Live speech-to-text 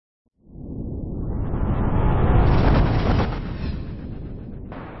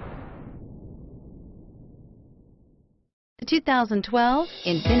The 2012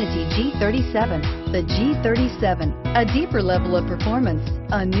 Infiniti G37. The G37, a deeper level of performance,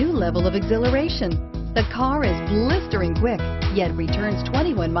 a new level of exhilaration. The car is blistering quick, yet returns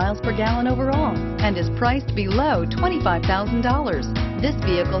 21 miles per gallon overall and is priced below $25,000. This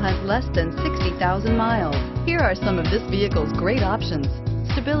vehicle has less than 60,000 miles. Here are some of this vehicle's great options: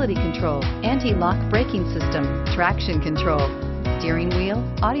 stability control, anti-lock braking system, traction control, steering wheel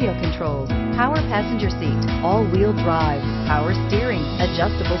audio controls, power passenger seat, all-wheel drive, power steering,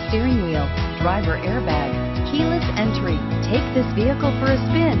 adjustable steering wheel, driver airbag, keyless entry. Take this vehicle for a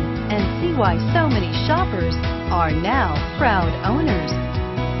spin and see why so many shoppers are now proud owners.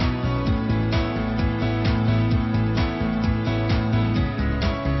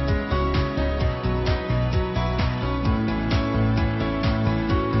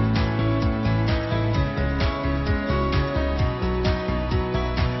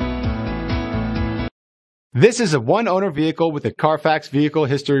 This is a one-owner vehicle with a Carfax Vehicle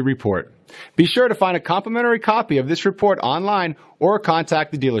History Report. Be sure to find a complimentary copy of this report online or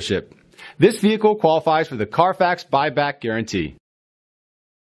contact the dealership. This vehicle qualifies for the Carfax Buyback Guarantee.